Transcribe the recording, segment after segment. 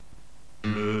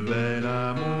Le bel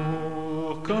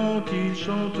amour, quand il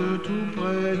chante tout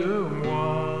près de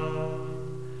moi,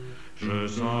 je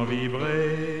sens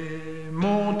vibrer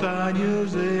montagnes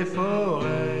et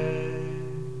forêts.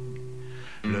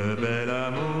 Le bel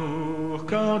amour,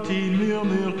 quand il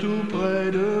murmure tout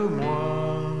près de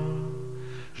moi,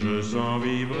 je sens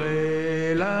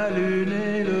vibrer la lune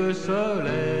et le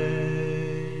soleil.